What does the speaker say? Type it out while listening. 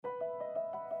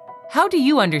How do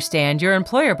you understand your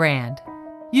employer brand?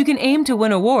 You can aim to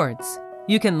win awards.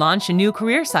 You can launch a new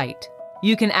career site.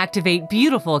 You can activate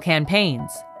beautiful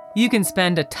campaigns. You can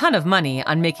spend a ton of money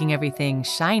on making everything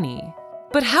shiny.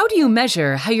 But how do you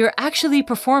measure how you're actually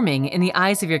performing in the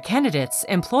eyes of your candidates,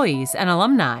 employees, and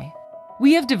alumni?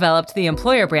 We have developed the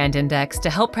Employer Brand Index to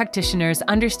help practitioners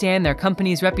understand their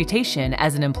company's reputation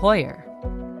as an employer.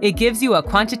 It gives you a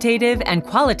quantitative and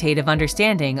qualitative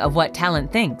understanding of what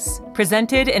talent thinks,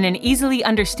 presented in an easily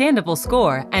understandable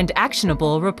score and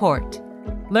actionable report.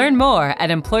 Learn more at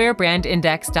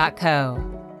employerbrandindex.co.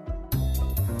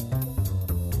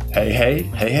 Hey,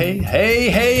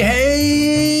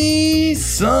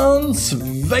 Sans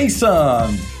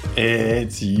Svejsan!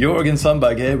 It's Jörgen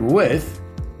Sandberg here with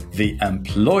the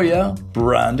Employer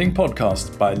Branding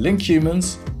Podcast by Link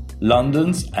Humans,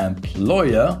 London's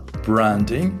employer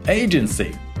branding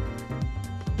agency.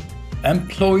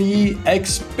 Employee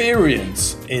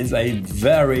experience is a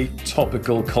very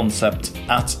topical concept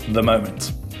at the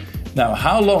moment. Now,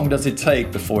 how long does it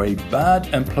take before a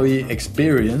bad employee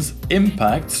experience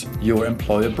impacts your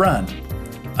employer brand?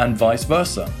 And vice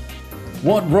versa.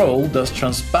 What role does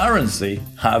transparency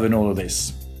have in all of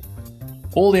this?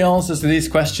 All the answers to these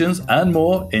questions and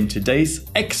more in today's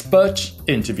expert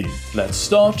interview. Let's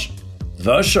start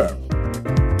the show.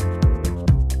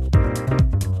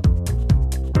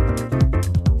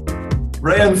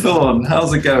 Rayan Thorne,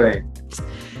 how's it going?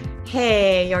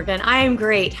 Hey, Jörgen, I'm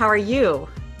great. How are you?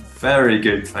 Very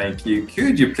good, thank you.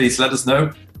 Could you please let us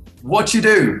know what you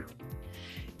do?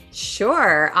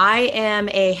 Sure. I am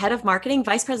a head of marketing,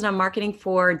 vice president of marketing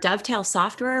for Dovetail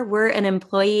Software. We're an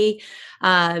employee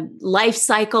life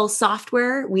cycle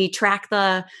software. We track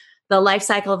the life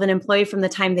cycle of an employee from the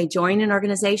time they join an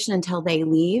organization until they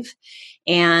leave.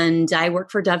 And I work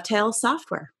for Dovetail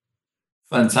Software.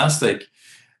 Fantastic.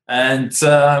 And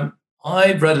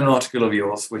I read an article of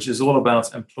yours, which is all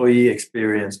about employee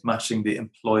experience matching the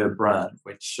employer brand,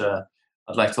 which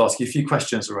I'd like to ask you a few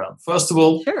questions around. First of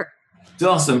all, sure.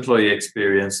 Does employee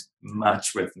experience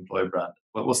match with employer brand?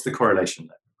 What's the correlation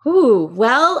there?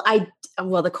 Well,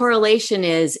 the correlation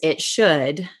is it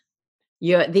should.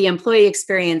 The employee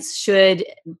experience should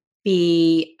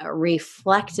be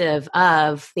reflective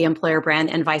of the employer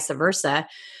brand and vice versa.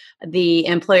 The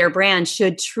employer brand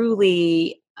should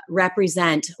truly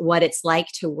represent what it's like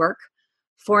to work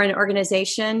for an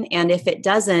organization. And if it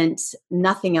doesn't,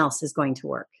 nothing else is going to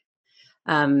work.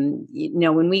 When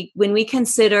we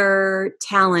consider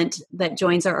talent that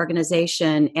joins our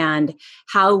organization and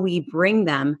how we bring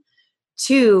them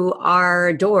to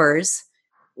our doors,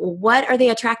 what are they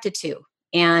attracted to?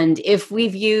 And if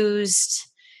we've used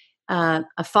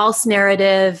a false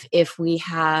narrative, if we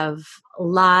have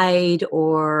lied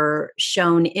or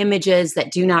shown images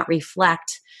that do not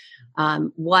reflect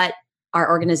what our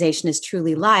organization is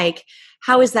truly like,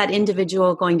 how is that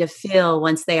individual going to feel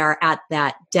once they are at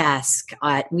that desk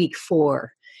at week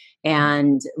 4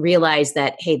 and realize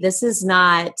that, hey, this is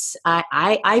not,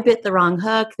 I bit the wrong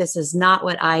hook. This is not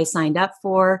what I signed up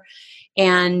for.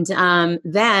 And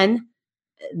then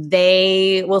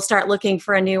they will start looking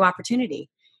for a new opportunity.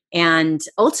 And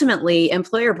ultimately,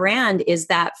 employer brand is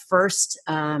that first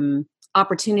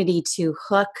opportunity to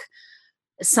hook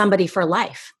somebody for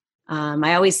life.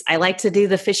 I like to do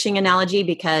the fishing analogy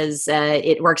because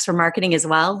it works for marketing as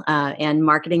well. And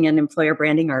marketing and employer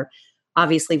branding are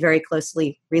obviously very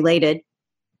closely related.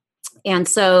 And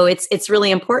so it's really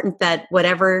important that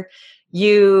whatever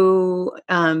you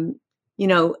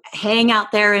hang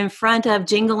out there in front of,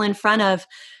 jingle in front of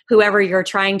whoever you're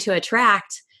trying to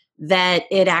attract, that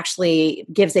it actually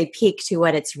gives a peek to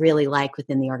what it's really like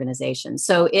within the organization.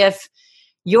 So if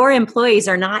your employees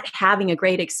are not having a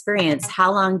great experience,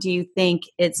 how long do you think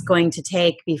it's going to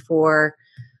take before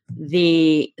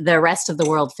the rest of the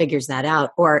world figures that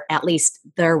out, or at least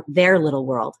their little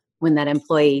world, when that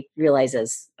employee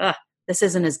realizes, this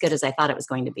isn't as good as I thought it was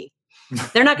going to be?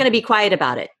 They're not going to be quiet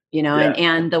about it, Yeah.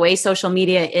 and the way social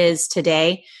media is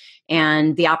today,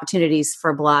 and the opportunities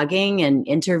for blogging and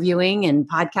interviewing and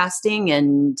podcasting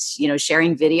and,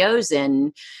 sharing videos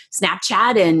and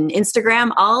Snapchat and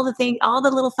Instagram, all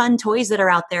the little fun toys that are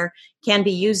out there can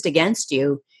be used against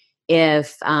you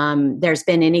if there's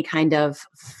been any kind of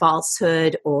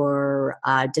falsehood or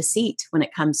deceit when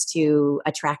it comes to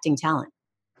attracting talent.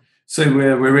 So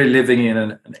we're really living in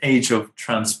an age of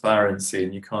transparency,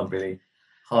 and you can't really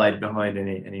hide behind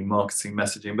any marketing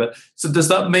messaging. But so does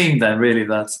that mean then really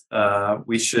that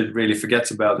we should really forget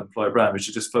about employer brand? We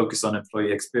should just focus on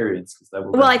employee experience?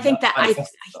 I think that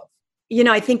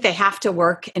I think they have to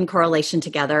work in correlation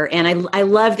together. And I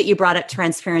love that you brought up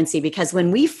transparency, because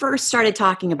when we first started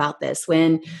talking about this,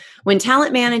 when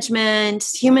talent management,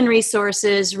 human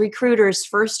resources, recruiters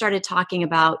first started talking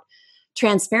about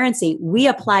transparency, we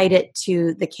applied it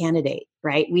to the candidate,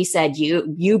 right? We said,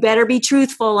 you better be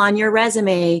truthful on your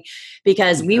resume,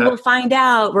 because we will find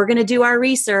out. We're going to do our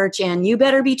research, and you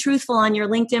better be truthful on your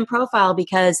LinkedIn profile,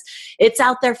 because it's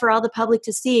out there for all the public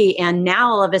to see. And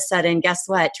now all of a sudden, guess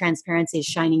what? Transparency is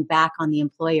shining back on the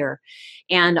employer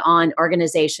and on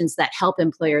organizations that help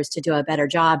employers to do a better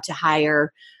job to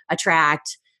hire,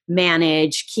 attract,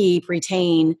 manage, keep,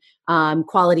 retain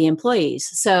quality employees.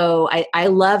 So I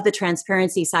love the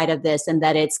transparency side of this, and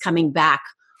that it's coming back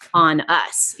on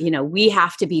us. We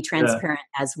have to be transparent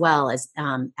as well as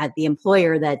at the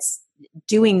employer that's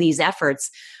doing these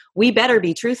efforts. We better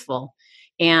be truthful.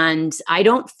 And I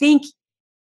don't think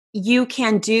you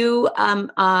can do,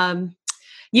 I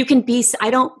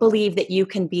don't believe that you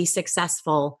can be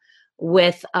successful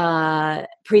with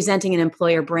presenting an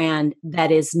employer brand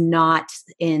that is not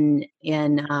in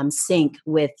sync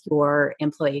with your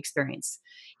employee experience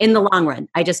in the long run.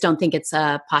 I just don't think it's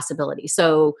a possibility.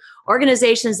 So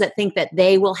organizations that think that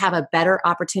they will have a better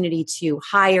opportunity to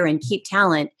hire and keep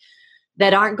talent,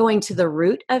 that aren't going to the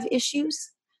root of issues,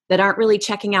 that aren't really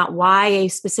checking out why a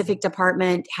specific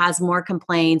department has more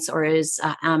complaints or has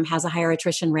a higher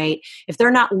attrition rate, if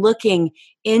they're not looking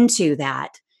into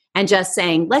that and just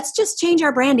saying, let's just change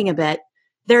our branding a bit,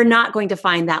 they're not going to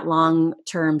find that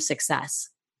long-term success.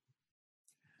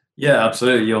 Yeah,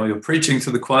 absolutely. You're preaching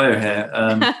to the choir here.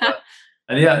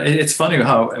 And yeah, it's funny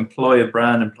how employer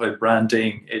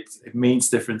branding, it means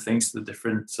different things to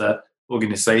different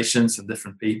organizations and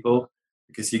different people,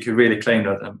 because you could really claim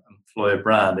that an employer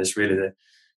brand is really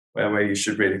where you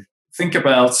should really think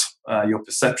about your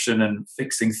perception and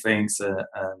fixing things and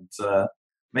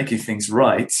making things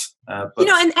right.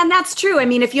 And that's true. I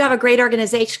mean, if you have a great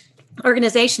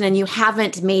organization and you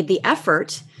haven't made the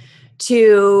effort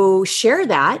to share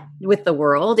that with the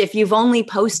world, if you've only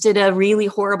posted a really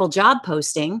horrible job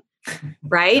posting,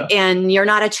 right, and you're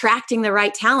not attracting the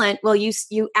right talent, well, you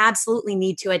absolutely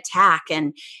need to attack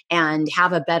and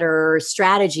have a better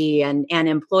strategy and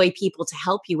employ people to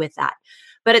help you with that.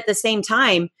 But at the same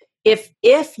time, if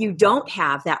you don't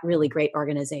have that really great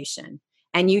organization,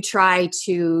 and you try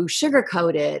to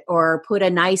sugarcoat it or put a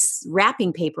nice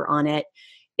wrapping paper on it,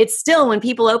 it's still, when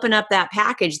people open up that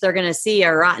package, they're going to see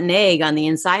a rotten egg on the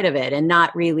inside of it, and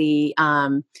not really,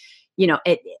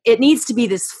 it needs to be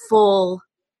it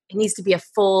needs to be a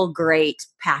full, great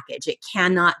package. It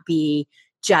cannot be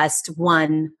just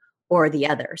one or the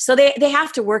other. So they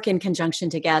have to work in conjunction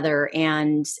together.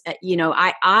 And,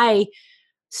 I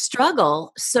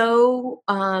struggle so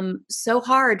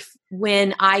hard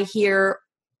when I hear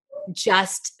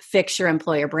just fix your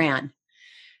employer brand.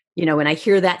 When I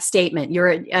hear that statement,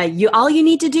 all you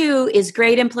need to do is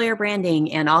great employer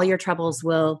branding, and all your troubles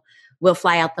will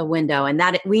fly out the window. And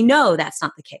that we know that's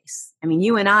not the case. I mean,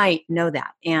 you and I know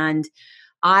that. And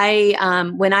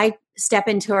when I step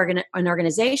into an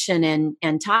organization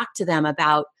and talk to them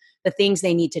about the things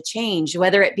they need to change,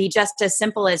 whether it be just as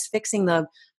simple as fixing the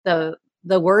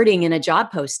wording in a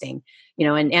job posting,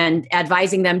 and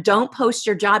advising them, don't post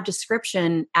your job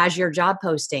description as your job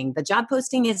posting. The job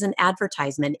posting is an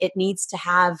advertisement. It needs to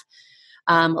have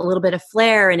a little bit of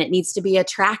flair, and it needs to be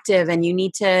attractive, and you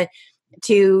need to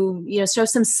show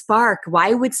some spark.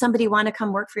 Why would somebody want to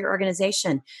come work for your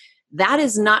organization? That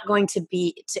is not going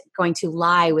to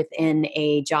lie within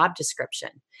a job description.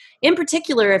 In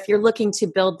particular, if you're looking to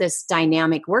build this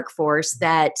dynamic workforce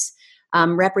that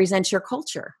represents your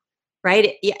culture.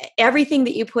 Right? Everything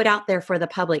that you put out there for the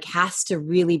public has to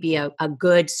really be a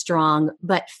good, strong,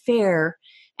 but fair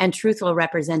and truthful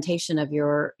representation of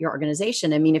your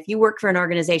organization. I mean, if you work for an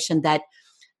organization that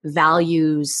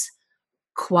values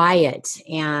quiet,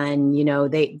 and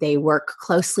they work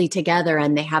closely together,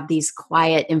 and they have these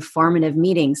quiet, informative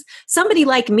meetings, somebody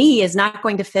like me is not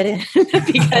going to fit in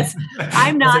because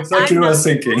I'm not. That's exactly what I was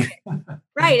thinking.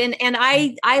 Right. And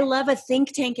I love a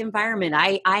think tank environment.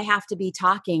 I have to be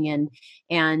talking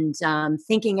and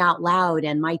thinking out loud,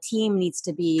 and my team needs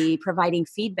to be providing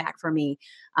feedback for me.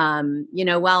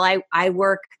 While I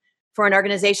work for an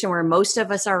organization where most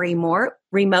of us are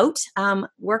remote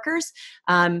workers,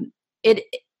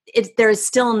 there's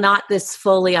still not this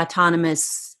fully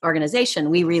autonomous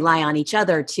organization. We rely on each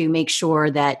other to make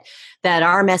sure that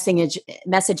our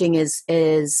messaging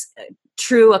is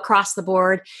true across the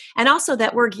board, and also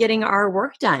that we're getting our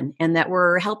work done, and that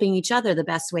we're helping each other the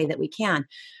best way that we can.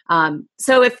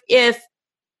 So if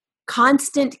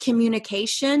constant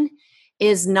communication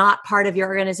is not part of your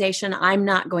organization, I'm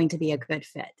not going to be a good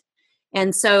fit.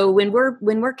 And so when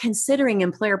we're considering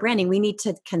employer branding, we need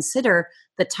to consider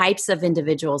the types of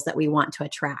individuals that we want to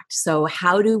attract. So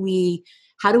how do we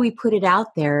put it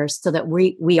out there so that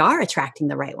we are attracting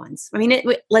the right ones? I mean,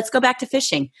 let's go back to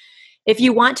fishing. If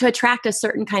you want to attract a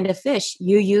certain kind of fish,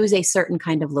 you use a certain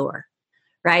kind of lure,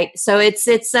 right? So it's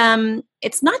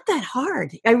not that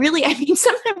hard. I mean,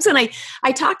 sometimes when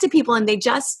I talk to people and they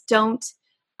just don't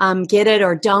get it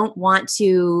or don't want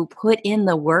to put in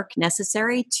the work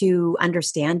necessary to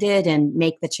understand it and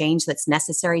make the change that's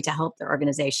necessary to help their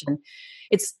organization,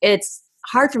 it's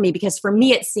hard for me, because for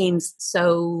me it seems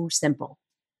so simple,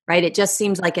 right? It just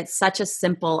seems like it's such a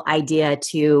simple idea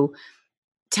to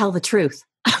tell the truth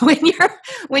when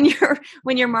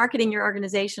you're marketing your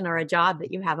organization or a job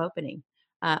that you have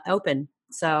open.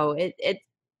 So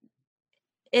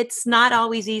it's not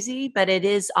always easy, but it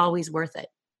is always worth it.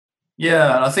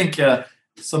 Yeah, and I think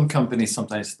some companies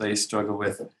sometimes they struggle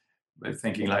with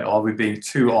thinking like, are we being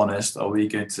too honest? Are we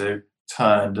going to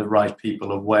turn the right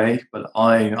people away? But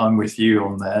I'm with you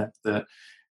on that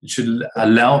you should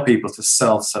allow people to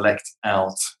self-select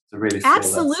out to really feel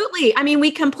Absolutely. I mean,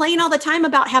 we complain all the time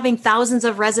about having thousands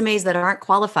of resumes that aren't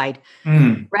qualified,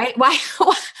 right?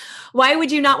 Why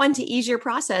would you not want to ease your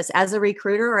process as a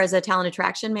recruiter or as a talent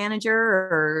attraction manager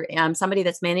or somebody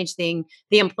that's managing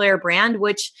the employer brand,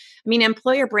 which, I mean,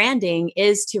 employer branding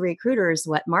is to recruiters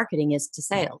what marketing is to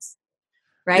sales,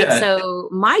 right? Yeah. So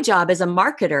my job as a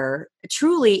marketer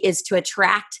truly is to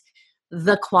attract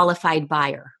the qualified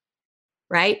buyer.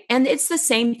 Right. And it's the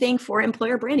same thing for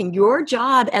employer branding. Your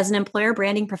job as an employer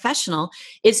branding professional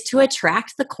is to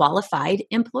attract the qualified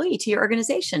employee to your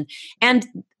organization. And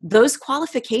those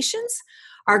qualifications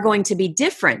are going to be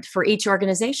different for each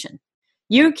organization.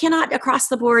 You cannot across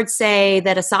the board say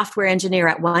that a software engineer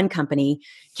at one company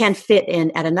can fit in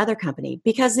at another company,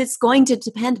 because it's going to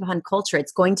depend upon culture.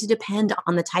 It's going to depend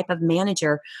on the type of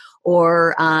manager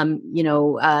or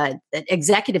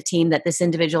executive team that this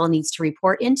individual needs to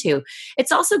report into.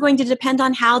 It's also going to depend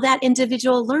on how that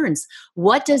individual learns.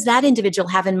 What does that individual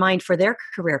have in mind for their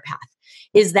career path?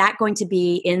 Is that going to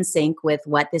be in sync with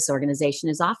what this organization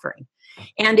is offering?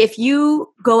 And if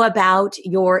you go about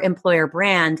your employer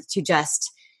brand to just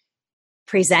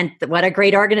present what a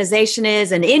great organization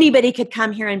is and anybody could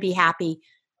come here and be happy,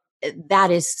 that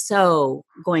is so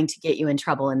going to get you in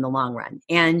trouble in the long run.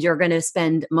 And you're going to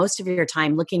spend most of your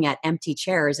time looking at empty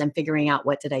chairs and figuring out,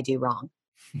 what did I do wrong?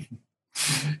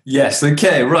 Yes.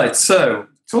 Okay. Right. So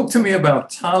talk to me about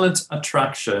talent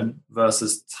attraction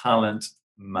versus talent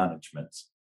management.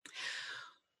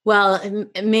 Well,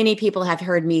 many people have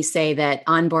heard me say that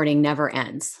onboarding never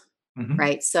ends,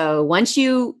 right? So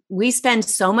we spend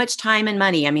so much time and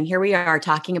money. I mean, here we are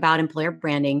talking about employer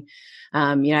branding.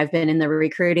 I've been in the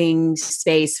recruiting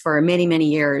space for many, many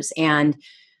years, and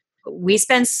we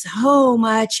spend so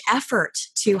much effort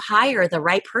to hire the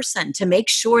right person, to make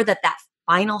sure that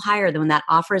final hire, when that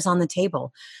offer is on the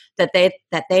table, that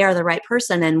they are the right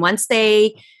person. And once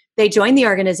they join the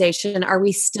organization, are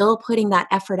we still putting that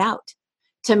effort out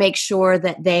to make sure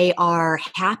that they are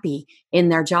happy in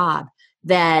their job,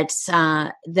 that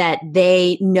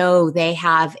they know they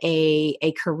have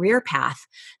a career path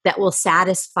that will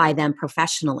satisfy them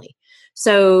professionally?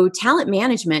 So talent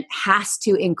management has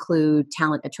to include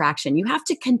talent attraction. You have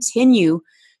to continue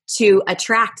to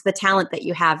attract the talent that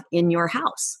you have in your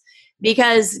house,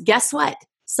 because guess what?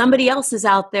 Somebody else is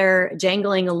out there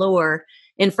jangling a lure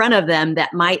in front of them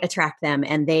that might attract them,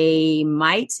 and they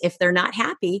might, if they're not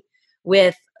happy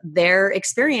with their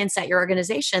experience at your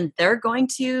organization, they're going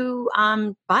to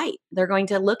bite. They're going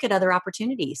to look at other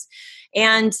opportunities.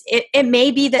 And it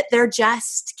may be that they're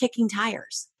just kicking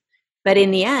tires. But in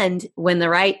the end, when the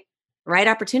right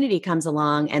opportunity comes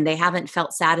along and they haven't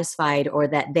felt satisfied, or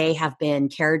that they have been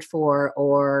cared for,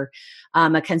 or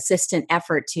a consistent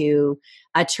effort to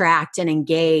attract and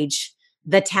engage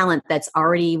the talent that's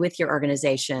already with your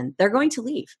organization, they're going to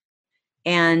leave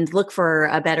and look for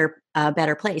a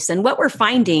better place. And what we're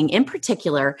finding in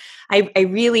particular, I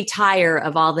really tire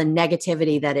of all the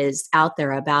negativity that is out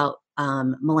there about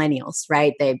millennials,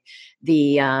 right?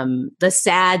 The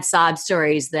sad sob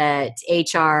stories that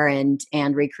HR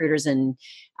and recruiters and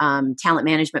talent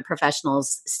management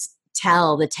professionals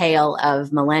tell the tale of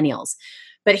millennials.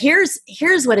 But here's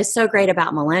what is so great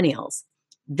about millennials.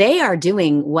 They are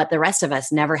doing what the rest of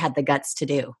us never had the guts to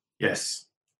do. Yes.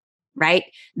 Right?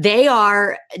 They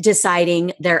are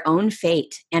deciding their own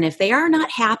fate. And if they are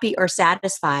not happy or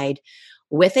satisfied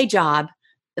with a job,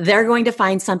 they're going to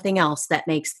find something else that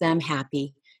makes them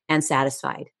happy and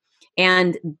satisfied.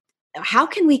 And how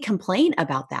can we complain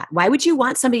about that? Why would you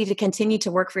want somebody to continue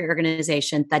to work for your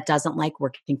organization that doesn't like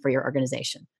working for your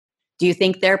organization? Do you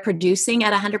think they're producing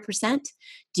at 100%?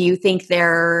 Do you think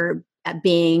they're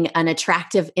being an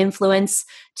attractive influence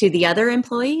to the other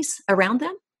employees around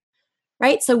them?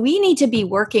 Right? So we need to be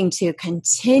working to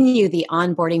continue the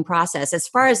onboarding process. As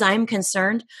far as I'm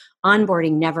concerned,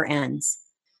 onboarding never ends.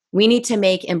 We need to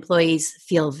make employees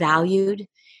feel valued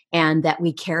and that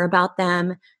we care about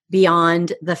them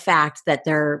beyond the fact that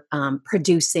they're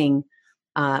producing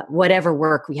whatever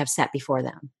work we have set before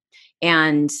them.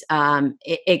 And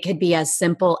it could be as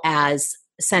simple as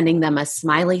sending them a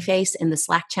smiley face in the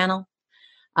Slack channel.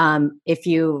 If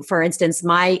you, for instance,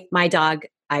 my dog,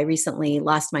 I recently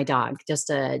lost my dog just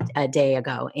a day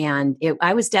ago, and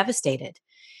I was devastated.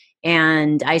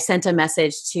 And I sent a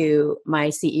message to my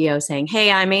CEO saying,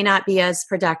 "Hey, I may not be as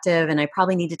productive, and I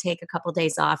probably need to take a couple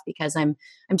days off because I'm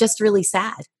just really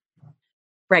sad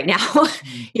right now."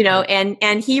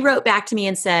 And he wrote back to me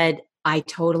and said, "I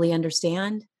totally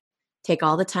understand. Take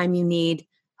all the time you need.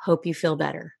 Hope you feel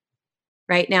better."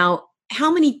 Right now,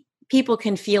 how many people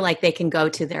can feel like they can go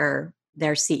to their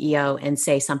CEO and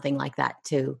say something like that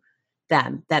to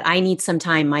them, that I need some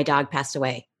time, my dog passed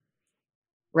away,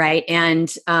 right?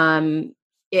 And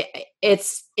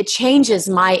it changes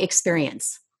my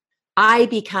experience. I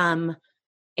become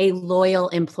a loyal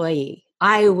employee.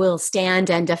 I will stand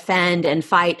and defend and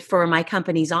fight for my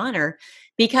company's honor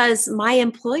because my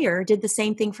employer did the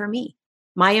same thing for me.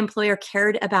 My employer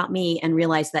cared about me and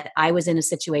realized that I was in a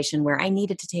situation where I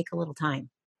needed to take a little time.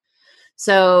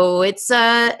 So it's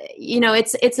an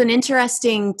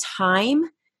interesting time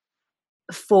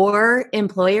for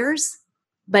employers,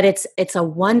 but it's a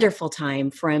wonderful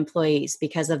time for employees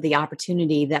because of the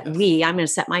opportunity that I'm going to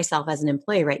set myself as an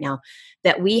employee right now,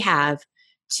 that we have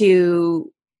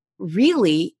to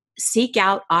really seek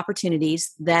out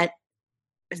opportunities that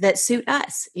suit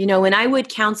us. When I would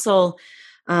counsel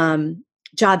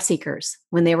job seekers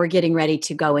when they were getting ready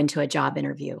to go into a job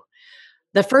interview,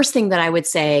 the first thing that I would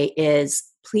say is,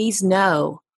 please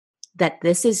know that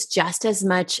this is just as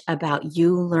much about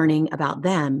you learning about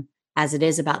them as it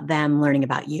is about them learning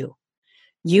about you.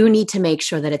 You need to make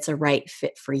sure that it's a right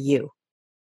fit for you.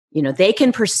 They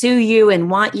can pursue you and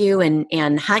want you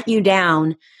and hunt you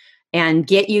down and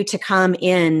get you to come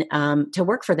in to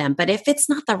work for them. But if it's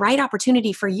not the right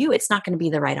opportunity for you, it's not going to be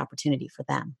the right opportunity for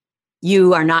them.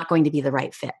 You are not going to be the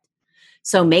right fit.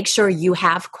 So make sure you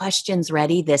have questions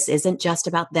ready. This isn't just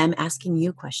about them asking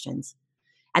you questions.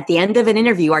 At the end of an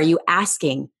interview, are you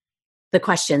asking the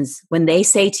questions when they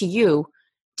say to you,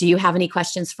 "Do you have any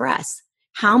questions for us?"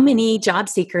 How many job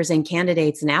seekers and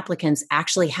candidates and applicants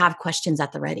actually have questions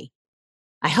at the ready?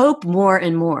 I hope more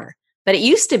and more. But it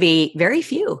used to be very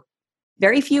few.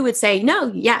 Very few would say,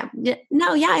 no,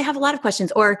 I have a lot of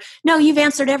questions. Or, "No, you've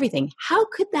answered everything." How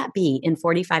could that be in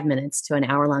 45 minutes to an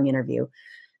hour-long interview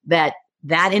that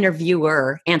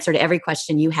interviewer answered every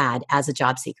question you had as a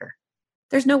job seeker?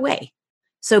 There's no way.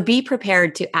 So be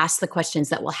prepared to ask the questions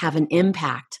that will have an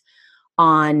impact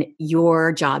on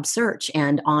your job search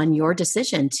and on your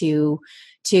decision to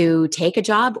take a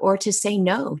job or to say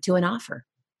no to an offer.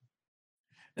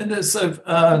 And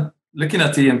so looking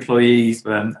at the employees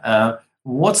then,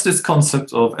 what's this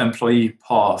concept of employee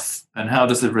path and how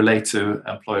does it relate to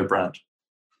employer brand?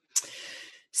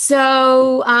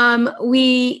 So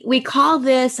we call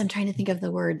this, I'm trying to think of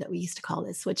the word that we used to call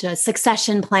this, which is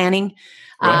succession planning.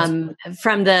 Right.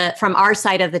 From our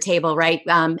side of the table, right?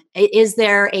 Is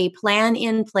there a plan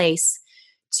in place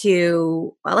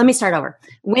let me start over.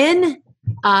 When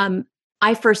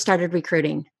I first started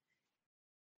recruiting,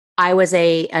 I was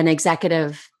an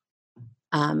executive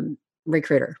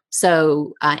recruiter.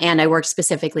 So, and I worked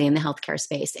specifically in the healthcare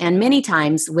space. And many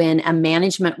times when a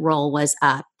management role was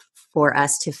up for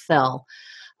us to fill,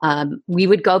 we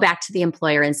would go back to the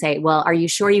employer and say, "Well, are you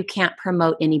sure you can't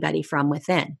promote anybody from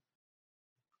within?"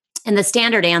 And the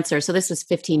standard answer, so this was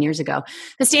 15 years ago,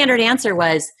 the standard answer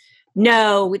was,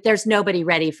 "No, there's nobody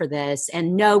ready for this.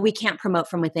 And no, we can't promote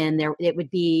from within. It would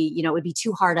be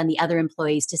too hard on the other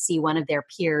employees to see one of their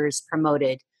peers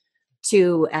promoted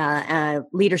to a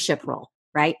leadership role,"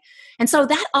 right? And so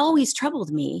that always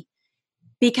troubled me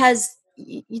because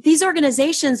these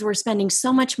organizations were spending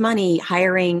so much money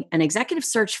hiring an executive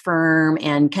search firm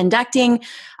and conducting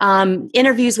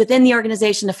interviews within the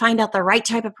organization to find out the right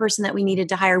type of person that we needed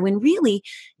to hire, when really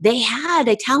they had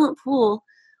a talent pool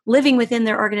living within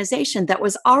their organization that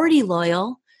was already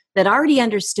loyal, that already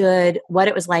understood what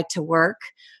it was like to work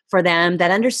for them, that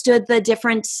understood the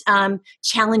different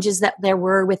challenges that there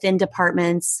were within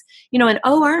departments. An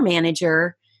OR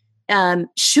manager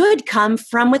should come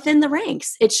from within the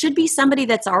ranks. It should be somebody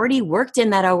that's already worked in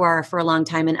that OR for a long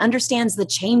time and understands the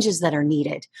changes that are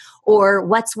needed or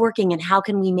what's working and how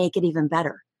can we make it even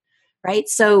better, right?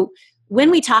 So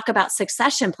when we talk about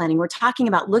succession planning, we're talking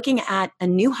about looking at a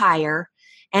new hire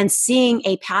and seeing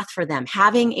a path for them,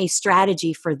 having a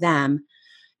strategy for them.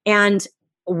 And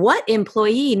what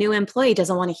new employee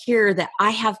doesn't want to hear that I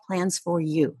have plans for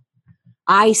you?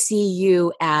 I see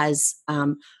you as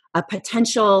a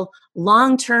potential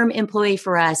long-term employee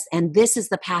for us, and this is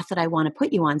the path that I want to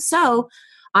put you on. So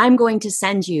I'm going to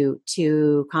send you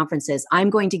to conferences. I'm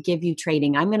going to give you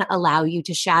training. I'm going to allow you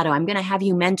to shadow. I'm going to have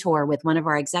you mentor with one of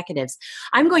our executives.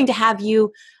 I'm going to have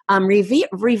you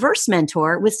reverse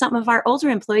mentor with some of our older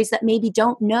employees that maybe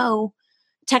don't know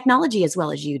technology as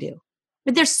well as you do.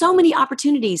 But there's so many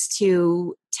opportunities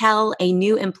to tell a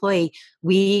new employee,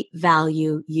 we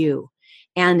value you.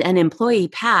 And an employee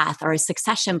path or a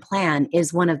succession plan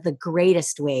is one of the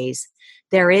greatest ways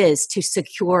there is to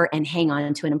secure and hang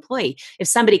on to an employee. If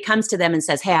somebody comes to them and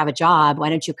says, hey, I have a job, why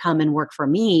don't you come and work for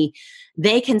me?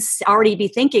 They can already be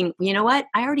thinking, you know what?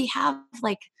 I already have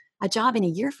like a job in a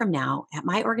year from now at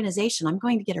my organization. I'm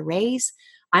going to get a raise.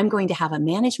 I'm going to have a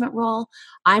management role.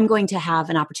 I'm going to have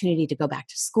an opportunity to go back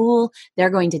to school. They're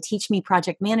going to teach me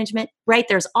project management, right?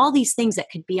 There's all these things that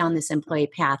could be on this employee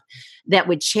path that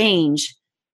would change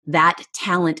that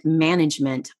talent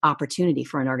management opportunity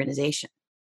for an organization.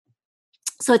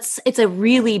 So it's a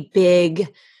really big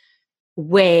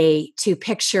way to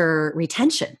picture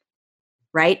retention,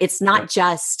 right? It's not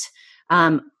just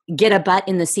get a butt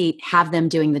in the seat, have them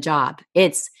doing the job.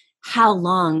 It's how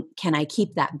long can I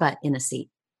keep that butt in a seat?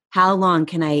 How long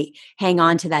can I hang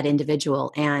on to that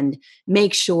individual and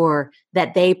make sure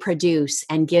that they produce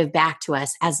and give back to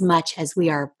us as much as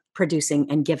we are producing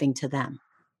and giving to them?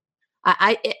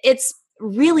 It's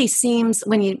really seems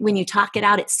when you talk it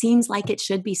out, it seems like it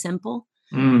should be simple,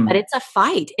 but it's a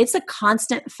fight. It's a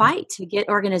constant fight to get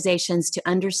organizations to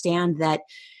understand that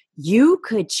you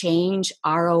could change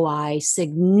ROI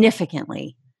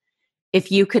significantly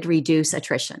if you could reduce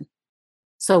attrition.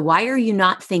 So why are you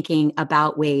not thinking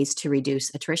about ways to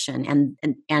reduce attrition?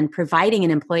 And providing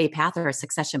an employee path or a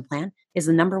succession plan is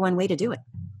the number one way to do it.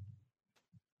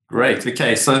 Great.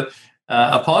 Okay. So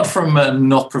apart from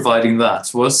not providing that,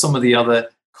 what are some of the other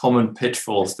common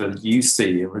pitfalls that you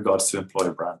see in regards to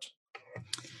employer brand?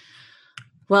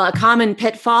 Well, a common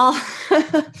pitfall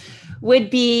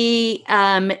would be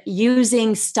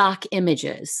using stock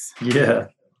images. Yeah.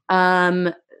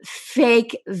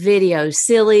 Fake videos,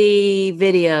 silly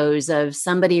videos of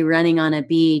somebody running on a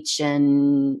beach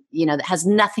and, that has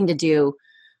nothing to do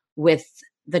with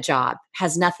the job,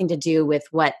 has nothing to do with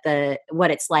what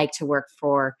it's like to work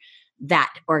for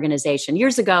that organization.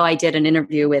 Years ago, I did an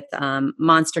interview with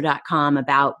Monster.com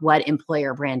about what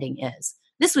employer branding is.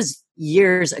 This was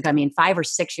years ago, 5 or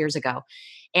 6 years ago.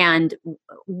 And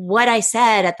what I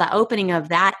said at the opening of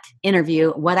that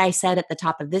interview, what I said at the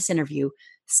top of this interview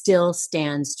still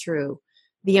stands true.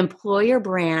 The employer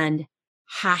brand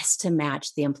has to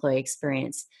match the employee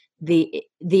experience. The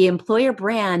employer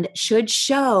brand should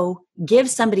give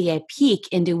somebody a peek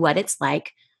into what it's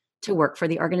like to work for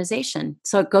the organization.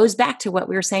 So it goes back to what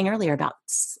we were saying earlier about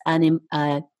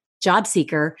a job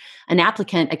seeker, an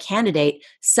applicant, a candidate,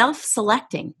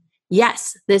 self-selecting.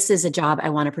 Yes, this is a job I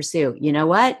want to pursue. You know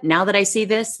what? Now that I see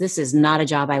this is not a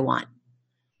job I want.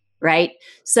 Right?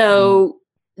 So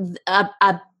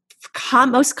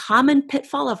most common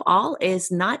pitfall of all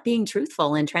is not being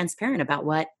truthful and transparent about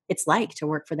what it's like to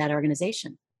work for that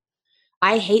organization.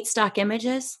 I hate stock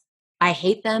images. I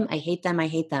hate them. I hate them. I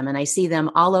hate them. And I see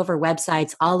them all over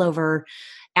websites, all over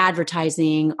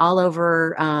advertising, all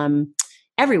over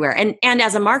everywhere. And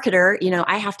as a marketer,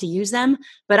 I have to use them,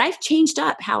 but I've changed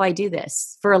up how I do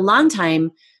this. For a long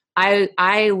time,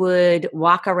 I would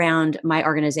walk around my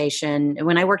organization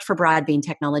when I worked for Broadbean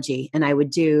Technology, and I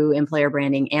would do employer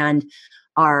branding and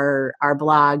our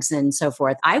blogs and so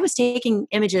forth. I was taking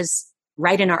images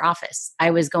right in our office. I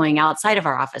was going outside of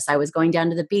our office. I was going down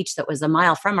to the beach that was a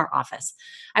mile from our office.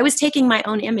 I was taking my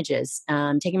own images,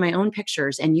 taking my own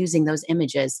pictures and using those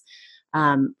images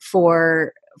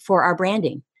for our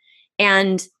branding.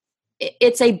 And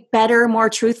it's a better, more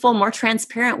truthful, more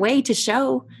transparent way to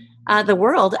show the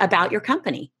world about your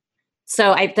company.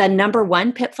 So the number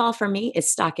one pitfall for me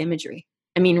is stock imagery.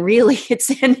 Really,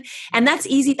 and that's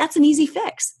easy. That's an easy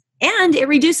fix, and it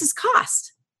reduces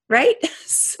cost, right?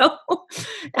 So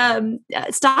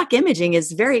stock imaging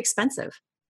is very expensive.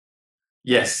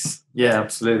 Yes. Yeah,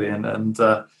 absolutely. And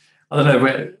I don't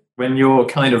know, when you're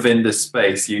kind of in this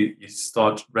space, you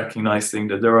start recognizing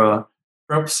that there are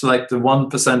perhaps like the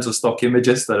 1% of stock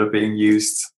images that are being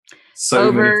used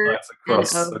so many over times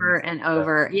across. and over and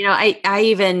over.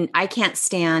 I can't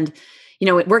stand,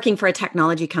 working for a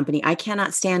technology company, I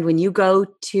cannot stand when you go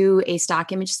to a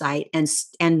stock image site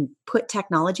and put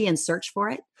technology and search for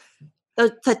it.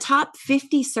 The top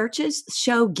 50 searches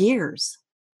show gears,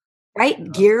 right? Yeah.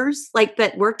 Gears like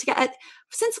that work together.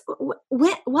 Since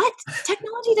what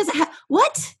technology doesn't have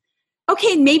what?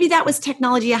 Okay, maybe that was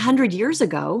technology 100 years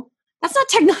ago. That's not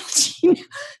technology.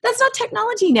 That's not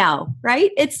technology now, right?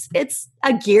 It's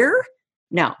a gear.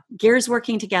 No, gears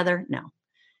working together. No,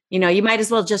 you might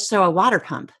as well just show a water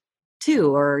pump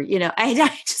too, or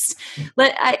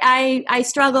I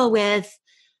struggle with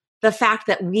the fact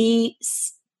that we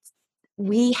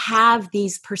have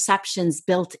these perceptions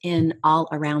built in all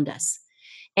around us.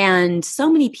 And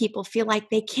so many people feel like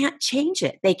they can't change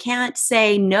it. They can't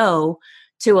say no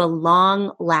to a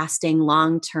long-lasting,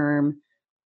 long-term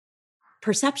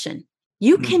perception.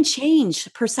 You can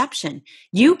change perception.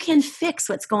 You can fix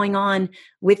what's going on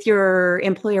with your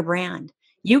employer brand.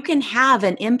 You can have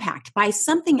an impact by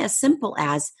something as simple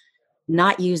as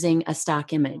not using a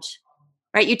stock image,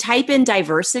 right? You type in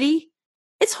diversity,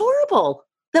 it's horrible.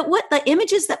 The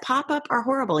images that pop up are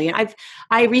horrible.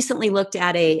 I recently looked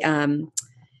at an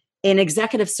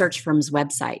executive search firm's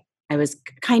website. I was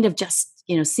kind of just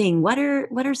seeing what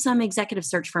are some executive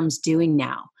search firms doing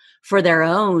now for their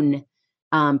own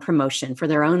promotion, for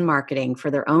their own marketing, for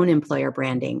their own employer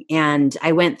branding. And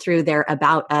I went through their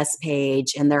About Us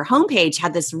page, and their homepage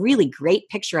had this really great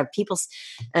picture of people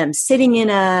sitting in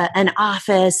an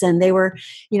office, and they were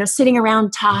sitting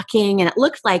around talking, and it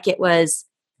looked like it was.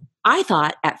 I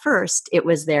thought at first it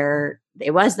was their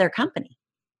company,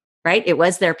 right? It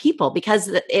was their people, because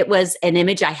it was an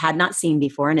image I had not seen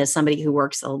before. And as somebody who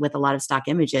works with a lot of stock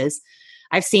images,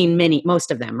 I've seen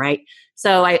most of them, right?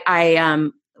 So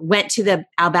I went to the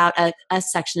About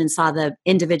Us section and saw the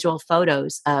individual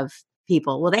photos of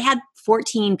people. Well, they had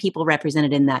 14 people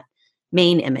represented in that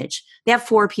main image. They have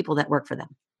 4 people that work for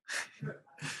them.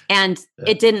 And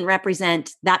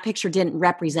that picture didn't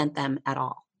represent them at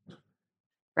all.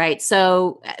 Right.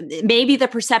 So maybe the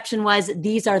perception was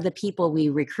these are the people we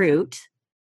recruit.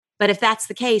 But if that's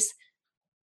the case,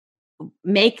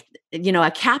 make,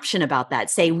 a caption about that.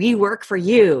 Say, we work for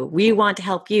you. We want to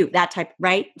help you. That type.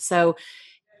 Right. So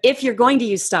if you're going to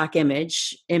use stock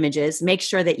images, make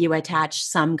sure that you attach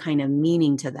some kind of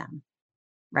meaning to them.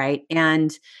 Right.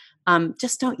 And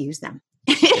just don't use them.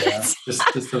 Yeah,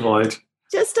 just avoid.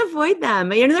 Just avoid them.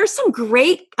 There's some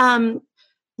great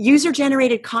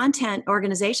user-generated content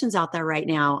organizations out there right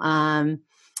now.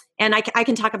 And I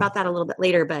can talk about that a little bit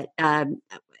later, but,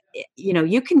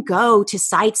 you can go to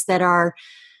sites that are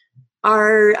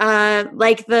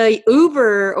like the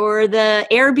Uber or the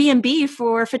Airbnb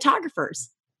for photographers,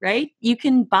 right? You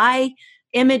can buy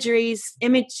images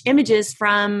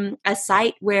from a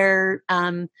site where,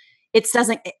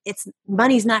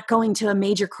 money's not going to a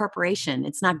major corporation.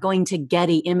 It's not going to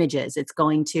Getty Images. It's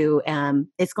going to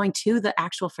the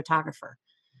actual photographer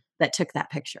that took that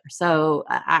picture. So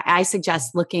I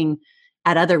suggest looking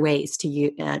at other ways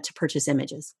to purchase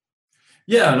images.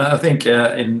 Yeah, and I think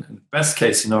in the best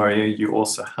case scenario, you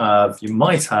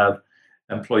might have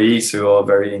employees who are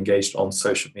very engaged on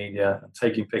social media and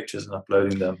taking pictures and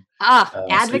uploading them.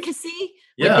 Advocacy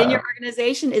within your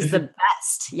organization is the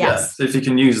best. Yes. Yeah, so if you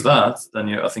can use that, then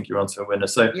I think you're onto a winner.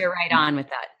 So you're right on with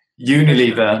that.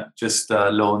 Unilever just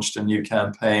launched a new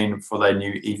campaign for their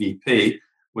new EVP,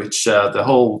 which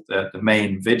the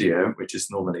main video, which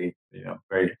is normally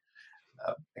very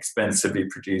expensively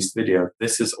produced video,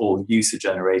 this is all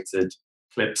user-generated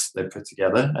clips they put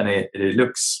together, and it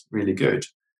looks really good.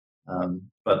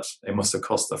 But it must have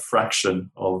cost a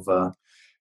fraction of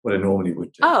what it normally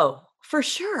would do. Oh, for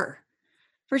sure.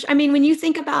 I mean, when you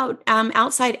think about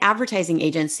outside advertising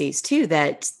agencies too,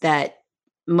 that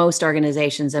most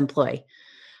organizations employ,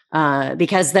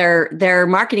 because their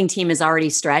marketing team is already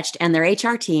stretched and their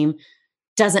HR team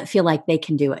doesn't feel like they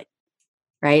can do it,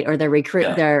 right? Or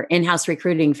their in-house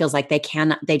recruiting feels like they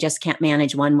just can't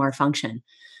manage one more function.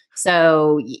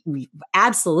 So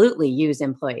absolutely use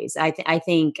employees. I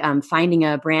think finding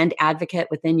a brand advocate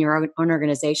within your own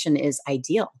organization is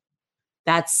ideal.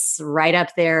 That's right up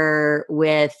there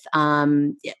with,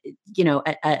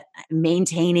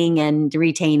 maintaining and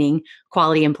retaining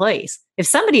quality employees. If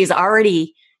somebody is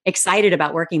already excited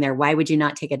about working there, why would you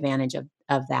not take advantage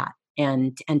of that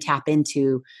and tap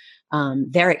into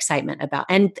their excitement about,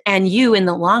 and you in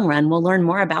the long run will learn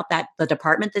more about the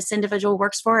department this individual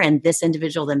works for and this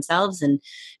individual themselves, and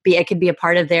it could be a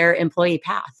part of their employee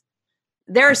path.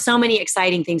 There are so many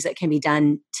exciting things that can be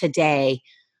done today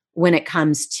when it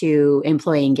comes to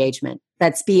employee engagement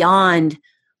that's beyond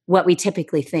what we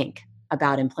typically think.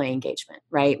 about employee engagement,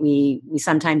 right? We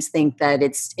sometimes think that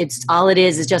it's all it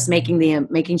is just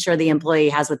making sure the employee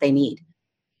has what they need.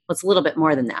 Well, it's a little bit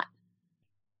more than that.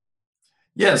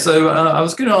 Yeah, so I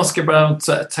was going to ask about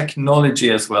technology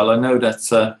as well. I know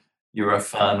that you're a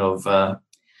fan of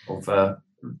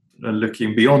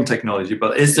looking beyond technology,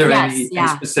 but is there any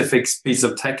specific piece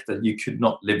of tech that you could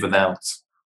not live without?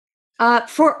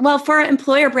 For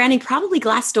employer branding, probably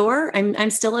Glassdoor. I'm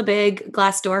still a big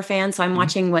Glassdoor fan, so I'm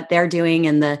watching what they're doing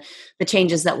and the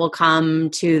changes that will come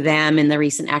to them in the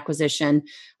recent acquisition.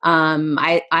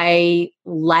 I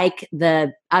like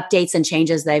the updates and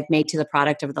changes they've made to the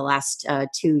product over the last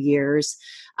 2 years.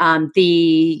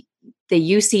 The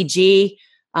UCG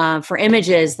for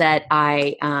images that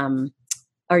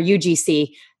or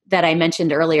UGC that I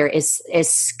mentioned earlier is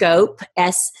Scope,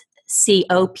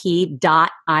 SCOP.io.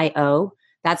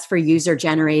 That's for user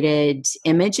generated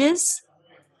images.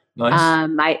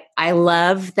 Nice. I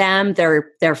love them.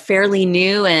 They're fairly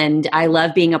new, and I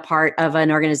love being a part of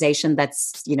an organization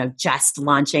that's just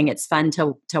launching. It's fun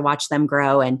to watch them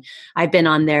grow, and I've been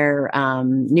on their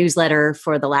newsletter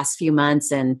for the last few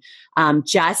months, and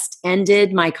just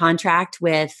ended my contract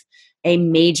with a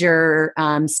major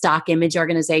stock image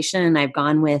organization, and I've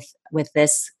gone with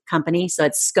this company. So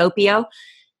it's Scopio,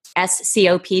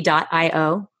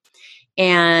 SCOP.io,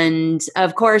 and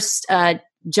of course.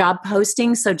 Job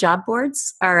postings, so job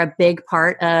boards are a big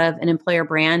part of an employer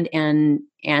brand, and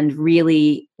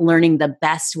really learning the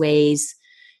best ways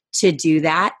to do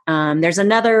that. There's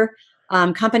another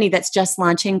company that's just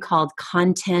launching called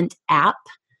Content App,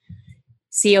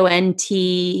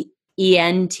 CONTENT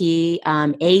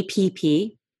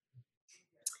APP.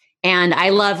 And I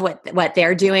love what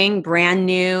they're doing. Brand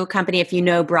new company. If you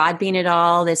know Broadbean at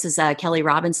all, this is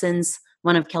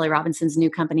one of Kelly Robinson's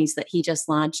new companies that he just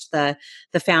launched, the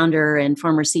founder and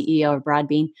former CEO of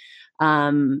Broadbean.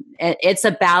 It's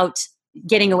about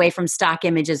getting away from stock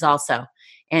images also,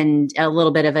 and a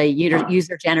little bit of a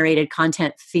user-generated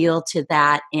content feel to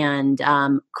that, and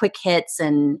quick hits,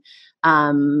 and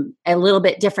a little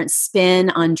bit different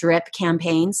spin on drip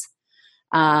campaigns.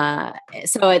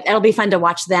 So it'll be fun to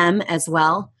watch them as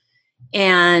well.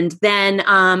 And then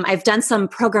I've done some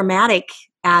programmatic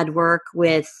ad work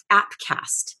with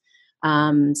Appcast.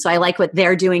 So I like what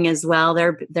they're doing as well.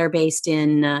 They're based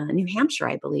in New Hampshire,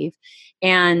 I believe.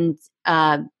 And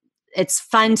it's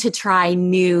fun to try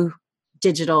new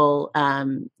digital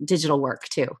work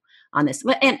too on this.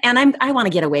 And I want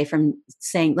to get away from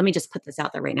saying, let me just put this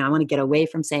out there right now. I want to get away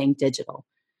from saying digital.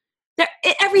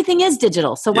 Everything is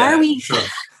digital. So why are we sure.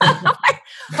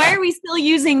 why are we still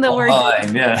using the word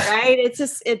digital, yeah. right?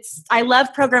 It's I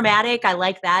love programmatic. I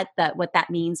like that what that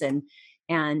means, and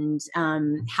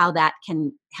how that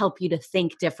can help you to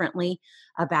think differently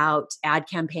about ad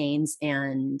campaigns,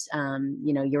 and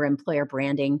your employer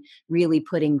branding, really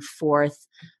putting forth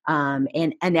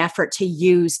an effort to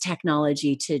use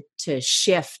technology to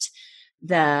shift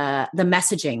the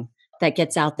messaging that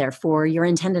gets out there for your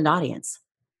intended audience.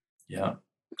 Yeah,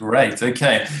 great.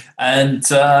 Okay. And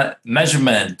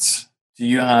measurement. Do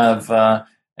you have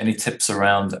any tips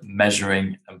around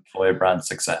measuring employer brand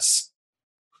success?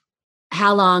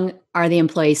 How long are the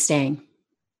employees staying?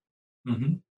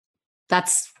 Mm-hmm.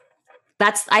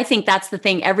 I think that's the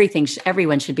thing.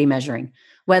 Everyone should be measuring,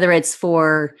 whether it's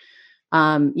for,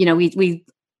 we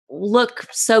look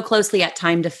so closely at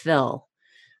time to fill.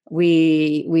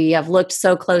 We have looked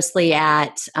so closely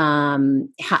at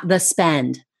the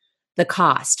spend, the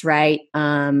cost, right?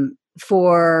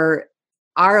 For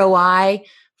ROI,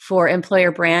 for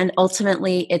employer brand,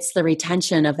 ultimately it's the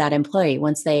retention of that employee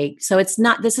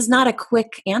this is not a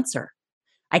quick answer.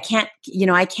 I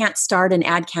can't start an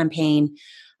ad campaign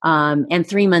and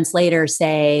 3 months later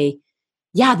say,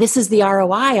 yeah, this is the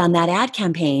ROI on that ad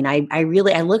campaign. I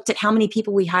looked at how many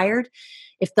people we hired.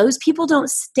 If those people don't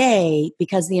stay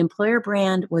because the employer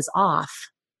brand was off,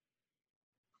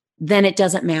 then it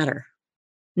doesn't matter.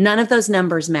 None of those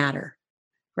numbers matter,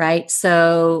 right?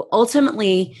 So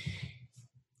ultimately,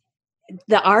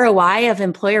 the ROI of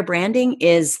employer branding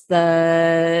is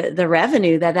the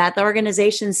revenue that the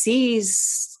organization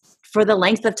sees for the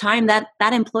length of time that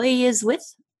employee is with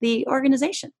the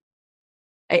organization.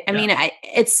 I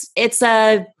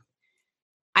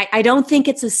don't think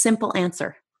it's a simple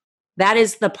answer. That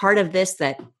is the part of this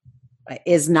that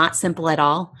is not simple at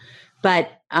all.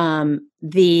 But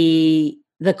the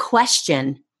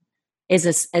question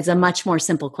is a much more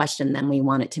simple question than we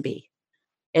want it to be.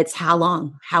 It's how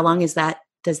long? How long does that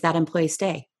employee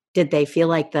stay? Did they feel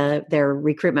like their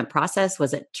recruitment process,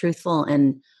 was it truthful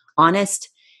and honest?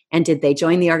 And did they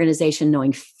join the organization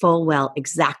knowing full well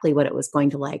exactly what it was going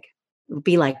to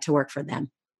be like to work for them?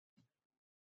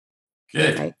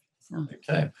 Good. Right. So.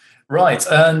 Okay. Right.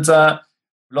 And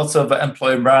lots of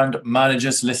employer brand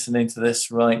managers listening to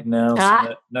this right now.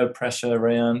 So no pressure,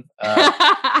 Ryan.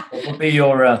 What would be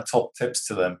your top tips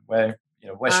to them? Where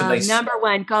should they start? Number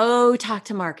one, go talk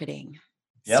to marketing.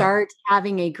 Yep. Start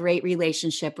having a great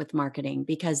relationship with marketing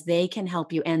because they can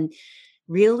help you. And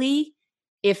really,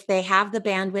 if they have the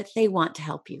bandwidth, they want to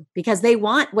help you because they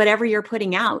want whatever you're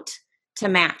putting out to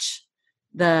match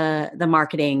the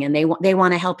marketing, and they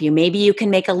want to help you. Maybe you can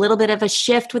make a little bit of a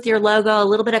shift with your logo, a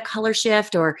little bit of color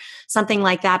shift or something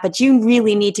like that, but you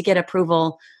really need to get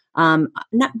approval.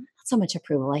 Not so much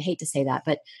approval, I hate to say that,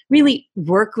 but really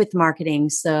work with marketing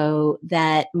so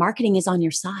that marketing is on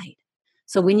your side.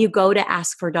 So when you go to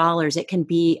ask for dollars, it can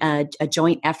be a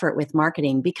joint effort with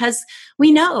marketing because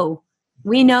we know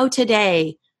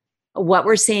today what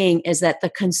we're seeing is that the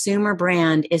consumer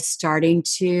brand is starting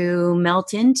to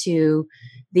melt into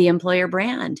the employer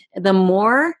brand. The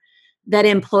more that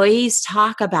employees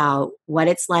talk about what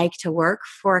it's like to work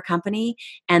for a company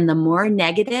and the more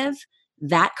negative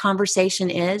that conversation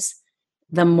is,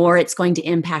 the more it's going to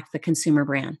impact the consumer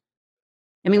brand.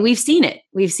 I mean, we've seen it.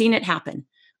 We've seen it happen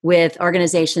with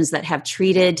organizations that have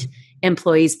treated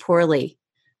employees poorly.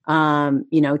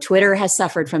 Twitter has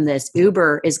suffered from this.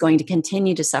 Uber is going to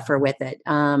continue to suffer with it.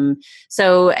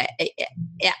 So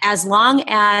as long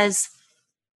as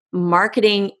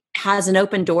marketing has an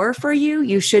open door for you,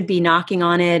 you should be knocking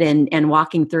on it and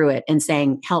walking through it and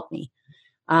saying, help me.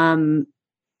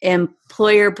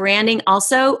 Employer branding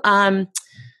also,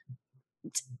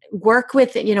 work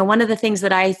with, one of the things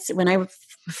that when I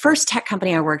first tech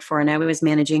company I worked for, and I was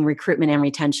managing recruitment and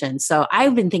retention. So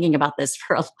I've been thinking about this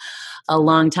for a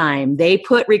long time. They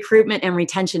put recruitment and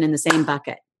retention in the same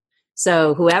bucket.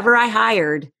 So whoever I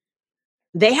hired,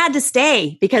 they had to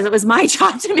stay because it was my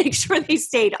job to make sure they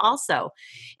stayed also.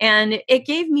 And it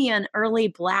gave me an early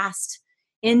blast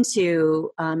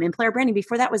into employer branding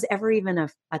before that was ever even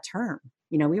a term.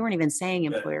 We weren't even saying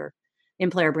employer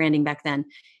branding back then.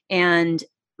 And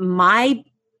my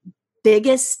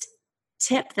biggest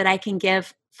tip that I can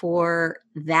give for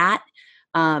that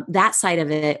side of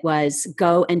it was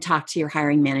go and talk to your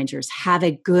hiring managers. Have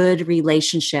a good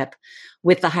relationship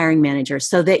with the hiring managers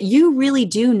so that you really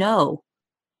do know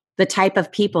the type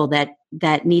of people that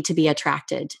need to be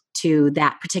attracted to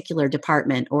that particular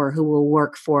department or who will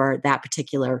work for that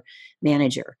particular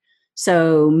manager.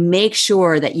 So make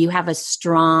sure that you have a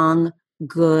strong,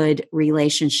 good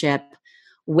relationship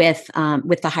with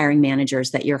the hiring managers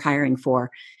that you're hiring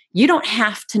for. You don't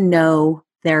have to know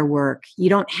their work. You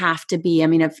don't have to be,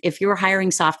 if you're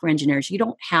hiring software engineers, you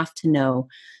don't have to know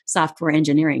software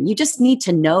engineering. You just need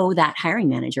to know that hiring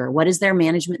manager. What is their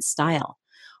management style?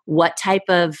 What type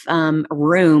of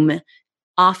room,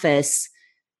 office,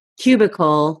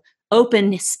 cubicle,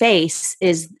 open space where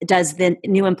is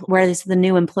the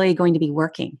new employee going to be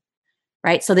working,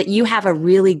 right? So that you have a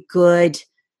really good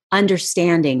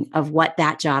understanding of what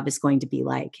that job is going to be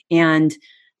like. And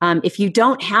if you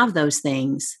don't have those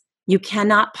things, you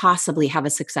cannot possibly have a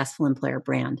successful employer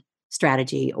brand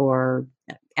strategy or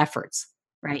efforts,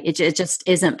 right? It just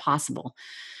isn't possible.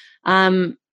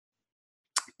 Number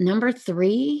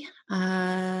 3,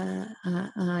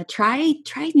 try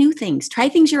new things. Try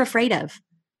things you're afraid of,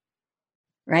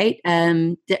 right?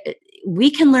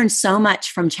 We can learn so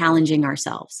much from challenging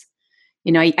ourselves.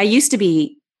 I used to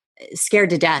be scared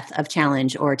to death of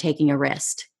challenge or taking a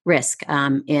risk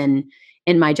in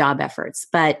my job efforts.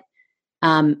 But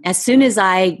as soon as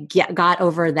I got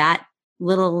over that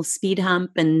little speed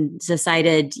hump and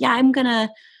decided, I'm gonna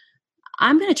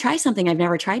try something I've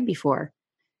never tried before.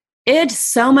 It's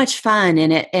so much fun,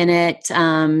 and it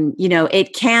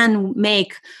it can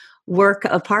make work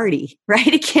a party,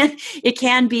 right? It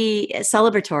can be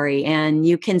celebratory, and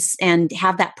you can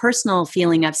have that personal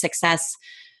feeling of success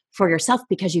for yourself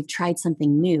because you've tried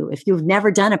something new. If you've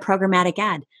never done a programmatic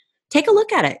ad, take a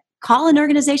look at it. Call an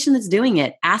organization that's doing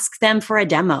it. Ask them for a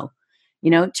demo.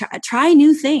 Try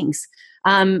new things.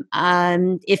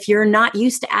 If you're not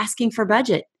used to asking for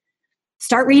budget,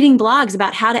 start reading blogs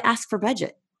about how to ask for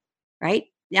budget. Right?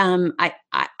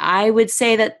 I would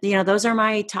say that those are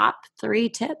my top 3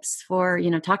 tips for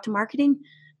talk to marketing,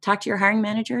 talk to your hiring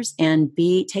managers, and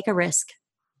take a risk.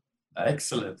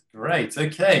 Excellent, great.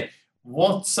 Okay,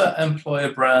 what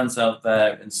employer brands out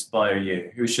there inspire you?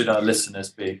 Who should our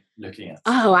listeners be looking at?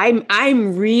 Oh,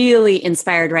 I'm really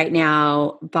inspired right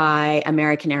now by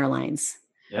American Airlines.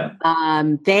 Yeah,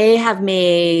 they have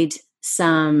made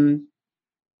some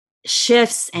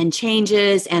shifts and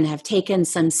changes and have taken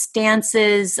some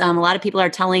stances. A lot of people are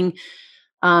telling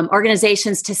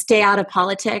organizations to stay out of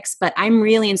politics, but I'm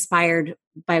really inspired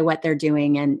what they're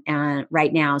doing and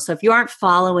right now. So if you aren't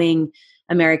following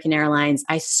American Airlines,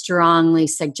 I strongly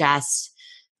suggest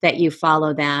that you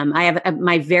follow them. I have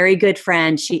my very good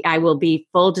friend. I will be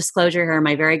full disclosure here.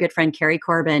 My very good friend Carrie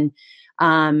Corbin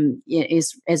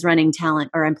is running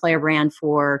talent or employer brand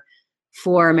for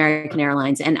American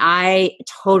Airlines, and I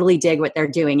totally dig what they're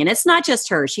doing. And it's not just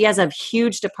her; she has a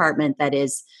huge department that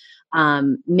is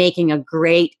making a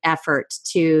great effort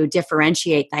to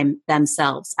differentiate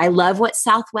themselves. I love what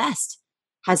Southwest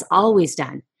has always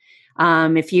done.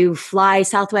 If you fly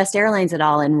Southwest Airlines at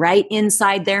all, and right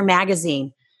inside their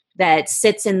magazine that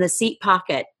sits in the seat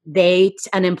pocket,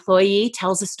 an employee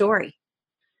tells a story.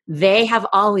 They have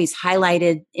always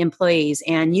highlighted employees,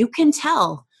 and you can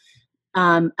tell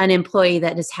an employee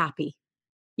that is happy.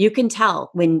 You can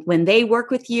tell when they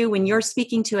work with you, when you're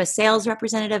speaking to a sales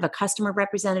representative, a customer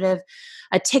representative,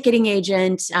 a ticketing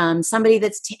agent, somebody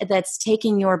that's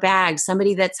taking your bag,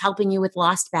 somebody that's helping you with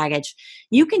lost baggage.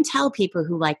 You can tell people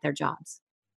who like their jobs,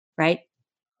 right?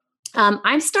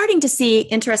 I'm starting to see,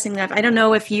 interesting enough, I don't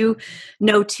know if you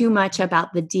know too much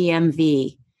about the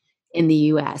DMV in the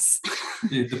U.S.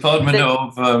 The Department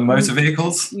of Motor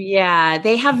Vehicles? Yeah,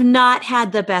 they have not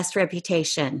had the best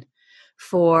reputation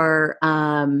for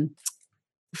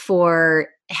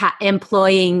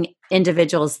employing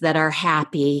individuals that are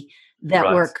happy,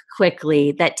 that work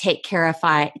quickly, that take care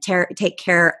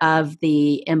of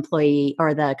the employee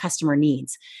or the customer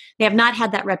needs. They have not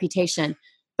had that reputation.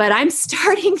 But I'm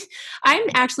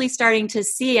actually starting to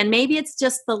see, and maybe it's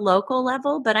just the local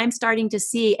level, but I'm starting to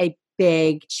see a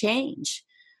big change.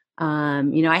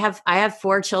 I have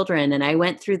 4 children, and I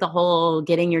went through the whole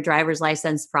getting your driver's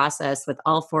license process with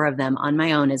all 4 of them on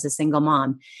my own as a single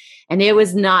mom. And it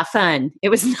was not fun. It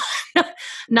was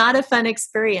not a fun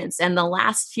experience. And the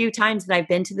last few times that I've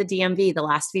been to the DMV, the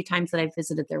last few times that I've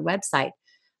visited their website,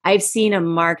 I've seen a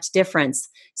marked difference.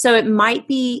 So it might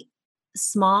be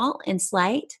small and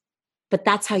slight, but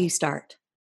that's how you start,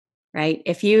 right?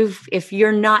 If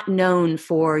you're not known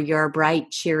for your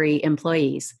bright, cheery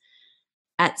employees,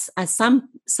 at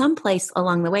some place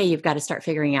along the way, you've got to start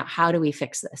figuring out, how do we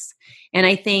fix this? And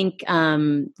I think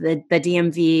the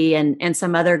DMV and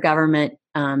some other government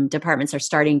departments are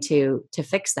starting to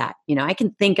fix that. I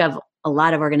can think of a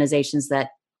lot of organizations that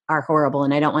are horrible,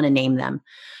 and I don't want to name them,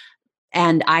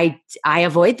 and I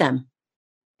avoid them.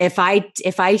 If I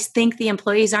think the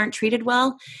employees aren't treated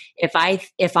well, if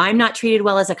I'm not treated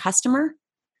well as a customer,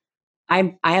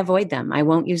 I avoid them. I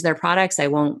won't use their products. I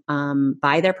won't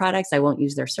buy their products. I won't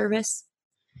use their service.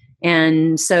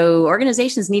 And so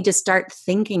organizations need to start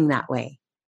thinking that way,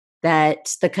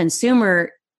 that the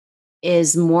consumer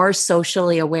is more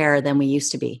socially aware than we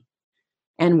used to be.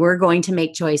 And we're going to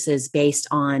make choices based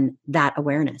on that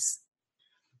awareness.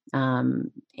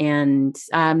 Taco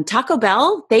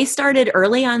Bell, they started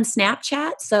early on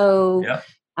Snapchat. So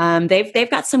they've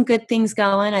got some good things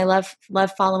going. I love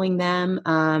following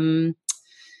them.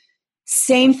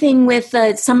 Same thing with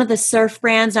some of the surf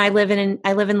brands. I live in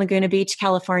Laguna Beach,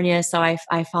 California, so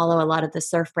I follow a lot of the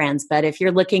surf brands. But if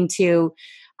you're looking to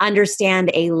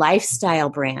understand a lifestyle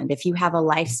brand, if you have a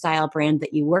lifestyle brand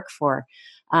that you work for,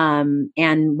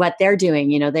 and what they're doing,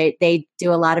 they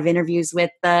do a lot of interviews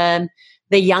with the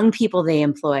young people they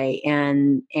employ,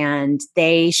 and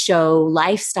they show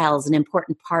lifestyle as an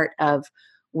important part of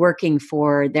working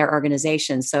for their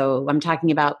organization. So I'm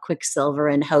talking about Quicksilver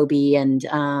and Hobie and,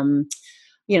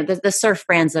 the surf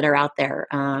brands that are out there,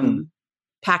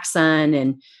 PacSun.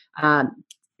 And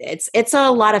it's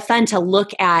a lot of fun to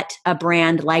look at a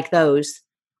brand like those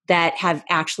that have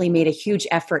actually made a huge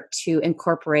effort to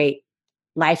incorporate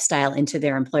lifestyle into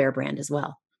their employer brand as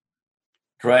well.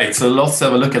 Great. So lots to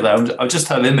have a look at that. I just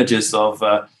have images of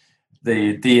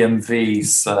the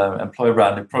DMV's employer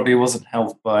brand. It probably wasn't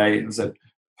helped by, was it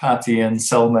Patty and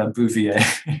Selma Bouvier?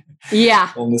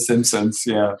 Yeah. On The Simpsons,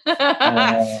 yeah.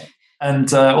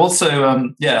 And also,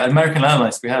 American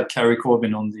Airlines. We had Carrie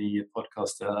Corbin on the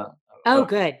podcast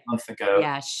good. a month ago.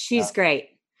 Yeah, she's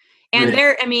great. And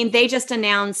really? They just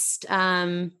announced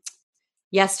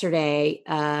yesterday,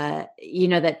 that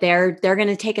they're going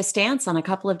to take a stance on a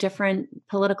couple of different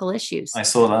political issues. I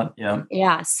saw that. Yeah.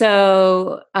 Yeah.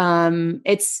 So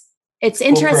it's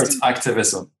interesting. Corporate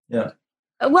activism. Yeah.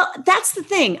 Well, that's the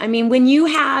thing. When you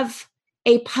have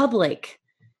a public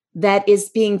that is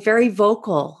being very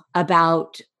vocal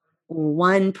about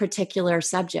one particular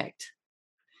subject,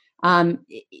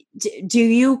 do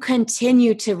you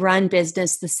continue to run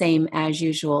business the same as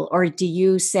usual? Or do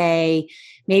you say,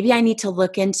 maybe I need to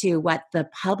look into what the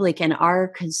public and our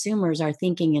consumers are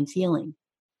thinking and feeling,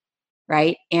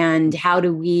 right? And how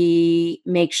do we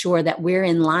make sure that we're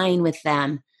in line with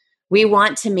them We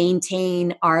want to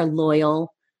maintain our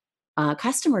loyal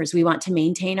customers. We want to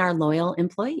maintain our loyal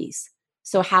employees.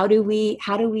 So how do we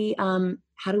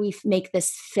make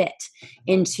this fit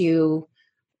into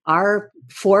our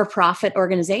for-profit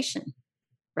organization,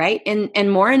 right?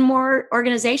 And more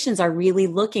organizations are really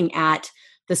looking at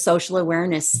the social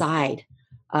awareness side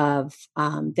of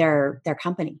their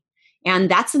company. And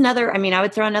that's another, I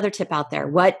would throw another tip out there.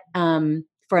 What,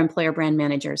 for employer brand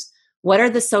managers, what are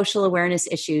the social awareness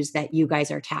issues that you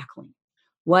guys are tackling?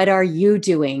 What are you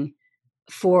doing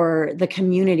for the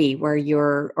community where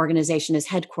your organization is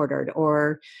headquartered,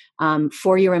 or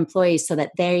for your employees, so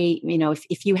that they,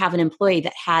 if you have an employee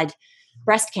that had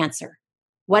breast cancer,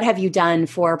 what have you done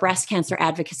for breast cancer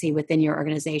advocacy within your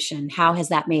organization? How has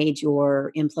that made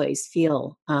your employees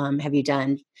feel? Have you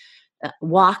done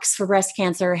walks for breast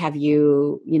cancer? Have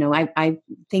you, I'm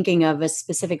thinking of a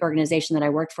specific organization that I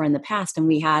worked for in the past, and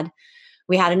we had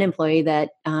an employee that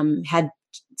had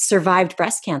survived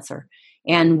breast cancer.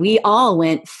 And we all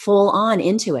went full on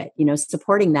into it,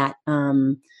 supporting that,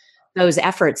 those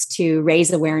efforts to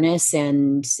raise awareness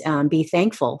and be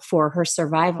thankful for her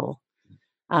survival.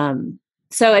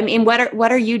 So,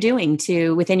 what are you doing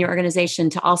within your organization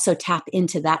to also tap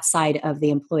into that side of the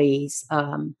employees'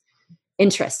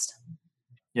 interest?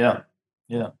 Yeah,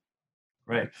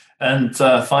 great. And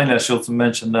finally, I should also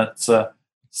mention that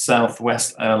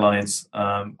Southwest Airlines,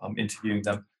 I'm interviewing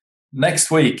them next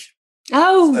week.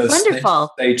 Oh, so wonderful.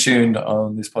 Stay tuned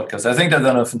on this podcast. I think they've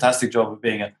done a fantastic job of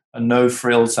being a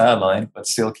no-frills airline, but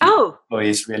still keep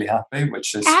employees really happy,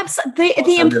 which is... Absolutely.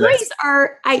 The employees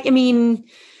are, you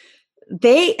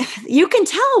can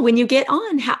tell when you get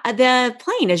on the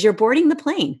plane, as you're boarding the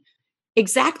plane,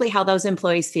 exactly how those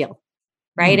employees feel,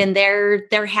 right? And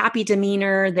their happy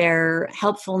demeanor, their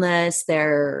helpfulness,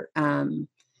 their...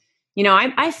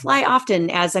 I fly often,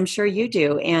 as I'm sure you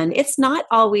do, and it's not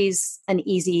always an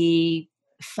easy,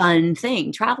 fun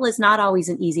thing. Travel is not always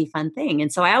an easy, fun thing.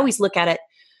 And so I always look at it,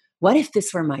 what if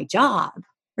this were my job,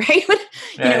 right? What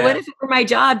if it were my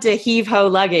job to heave-ho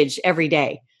luggage every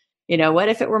day? What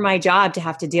if it were my job to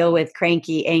have to deal with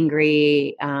cranky,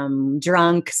 angry,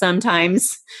 drunk,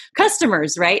 sometimes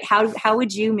customers, right? How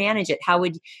would you manage it?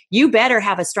 You better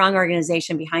have a strong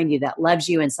organization behind you that loves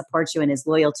you and supports you and is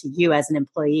loyal to you as an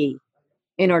employee,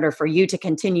 in order for you to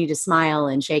continue to smile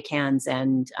and shake hands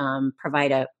and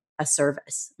provide a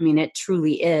service. It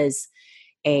truly is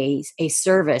a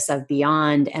service of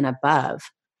beyond and above.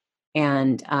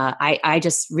 And I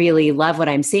just really love what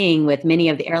I'm seeing with many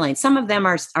of the airlines. Some of them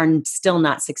are still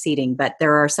not succeeding, but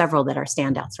there are several that are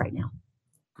standouts right now.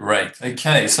 Great.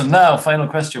 Okay. So now, final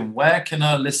question. Where can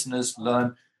our listeners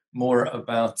learn more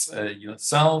about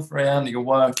yourself, Raeanne, your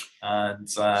work? And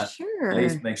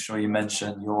please make sure you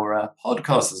mention your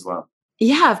podcast as well.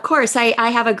 Yeah, of course.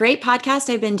 I have a great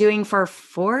podcast I've been doing for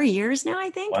 4 years now, I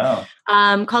think. Wow.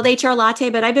 Called HR Latte,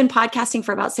 but I've been podcasting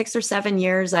for about 6 or 7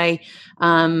 years. I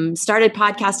started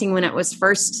podcasting when it was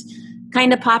first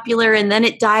kind of popular, and then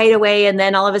it died away. And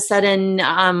then all of a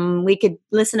sudden we could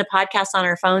listen to podcasts on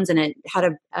our phones, and it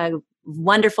had a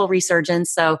wonderful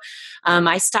resurgence. So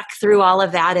I stuck through all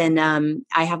of that, and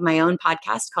I have my own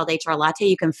podcast called HR Latte.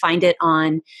 You can find it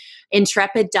on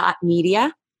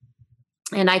intrepid.media.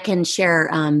 And I can share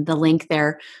the link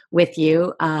there with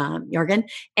you, Jorgen.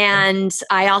 And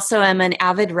I also am an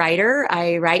avid writer.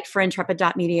 I write for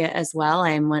Intrepid.media as well.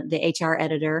 I am the HR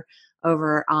editor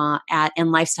over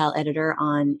and lifestyle editor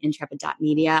on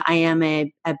Intrepid.media. I am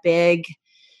a big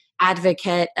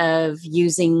advocate of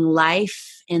using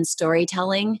life and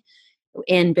storytelling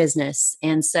in business.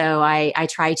 And so I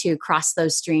try to cross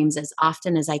those streams as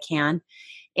often as I can.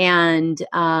 And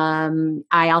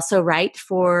I also write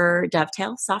for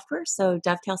Dovetail Software, so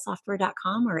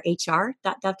dovetailsoftware.com or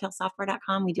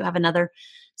hr.dovetailsoftware.com. We do have another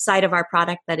side of our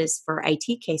product that is for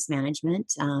IT case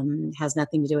management, has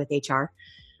nothing to do with HR,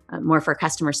 more for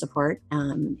customer support.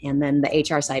 And then the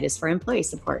HR side is for employee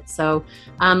support. So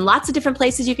lots of different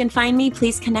places you can find me.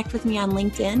 Please connect with me on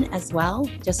LinkedIn as well.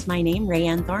 Just my name,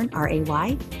 Raeanne Thorn,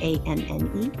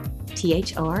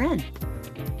 RAYANNETHORN.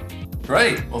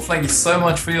 Great. Well, thank you so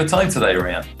much for your time today,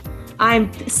 Raeanne.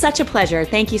 I'm such a pleasure.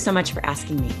 Thank you so much for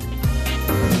asking me.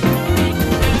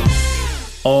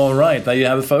 All right. There you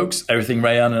have it, folks. Everything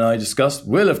Raeanne and I discussed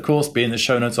will, of course, be in the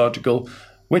show notes article,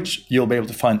 which you'll be able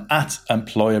to find at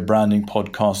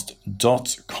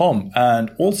employerbrandingpodcast.com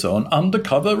and also on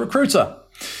Undercover Recruiter.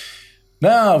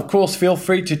 Now, of course, feel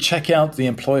free to check out the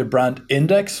Employer Brand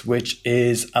Index, which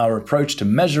is our approach to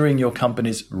measuring your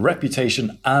company's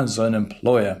reputation as an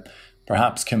employer,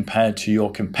 perhaps compared to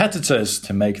your competitors,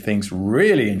 to make things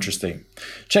really interesting.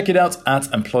 Check it out at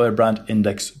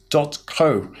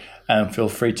employerbrandindex.co. And feel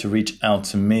free to reach out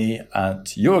to me at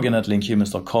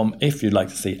jorgen@linkhumans.com if you'd like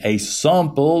to see a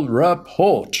sample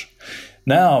report.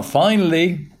 Now,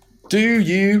 finally, do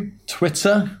you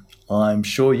Twitter? I'm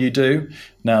sure you do.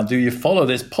 Now, do you follow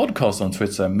this podcast on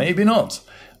Twitter? Maybe not.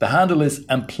 The handle is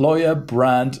Employer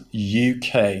Brand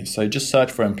UK. So just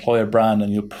search for Employer Brand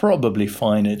and you'll probably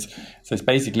find it. So it's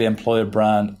basically Employer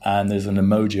Brand and there's an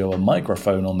emoji or a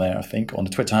microphone on there, I think, on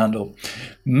the Twitter handle.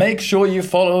 Make sure you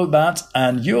follow that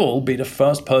and you'll be the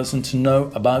first person to know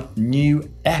about new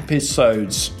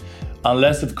episodes.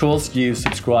 Unless, of course, you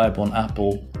subscribe on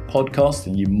Apple Podcasts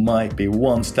and you might be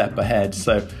one step ahead.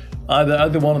 So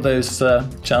either one of those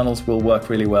channels will work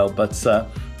really well. But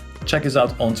check us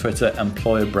out on Twitter,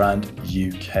 Employer Brand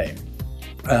UK.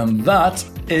 And that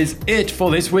is it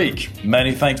for this week.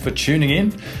 Many thanks for tuning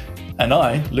in. And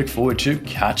I look forward to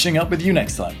catching up with you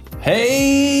next time. Hey!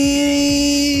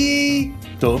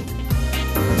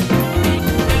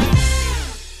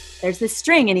 There's this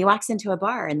string and he walks into a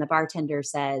bar and the bartender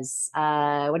says, what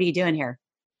are you doing here?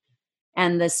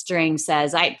 And the string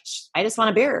says, I just want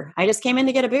a beer. I just came in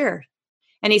to get a beer.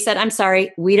 And he said, I'm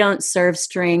sorry, we don't serve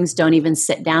strings. Don't even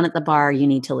sit down at the bar. You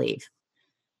need to leave.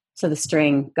 So the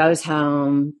string goes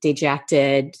home,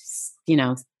 dejected,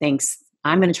 thinks,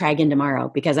 I'm going to try again tomorrow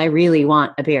because I really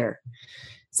want a beer.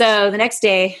 So the next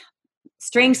day,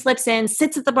 string slips in,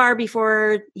 sits at the bar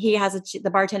before the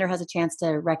bartender has a chance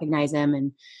to recognize him,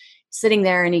 and sitting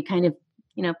there, and he kind of,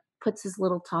 puts his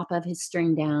little top of his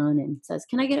string down and says,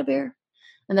 can I get a beer?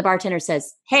 And the bartender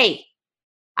says, hey,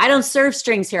 I don't serve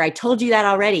strings here. I told you that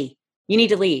already. You need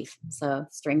to leave. So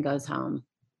string goes home.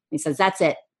 He says, that's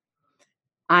it.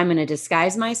 I'm going to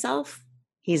disguise myself.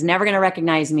 He's never going to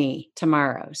recognize me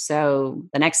tomorrow. So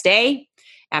the next day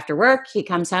after work, he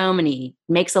comes home and he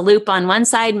makes a loop on one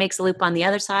side, makes a loop on the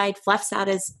other side, fluffs out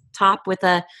his top with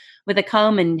a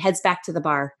comb and heads back to the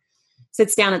bar,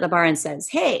 sits down at the bar and says,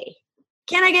 hey,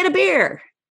 can I get a beer?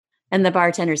 And the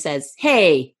bartender says,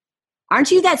 hey, aren't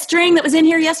you that string that was in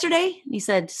here yesterday? And he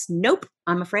said, nope,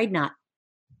 I'm afraid not.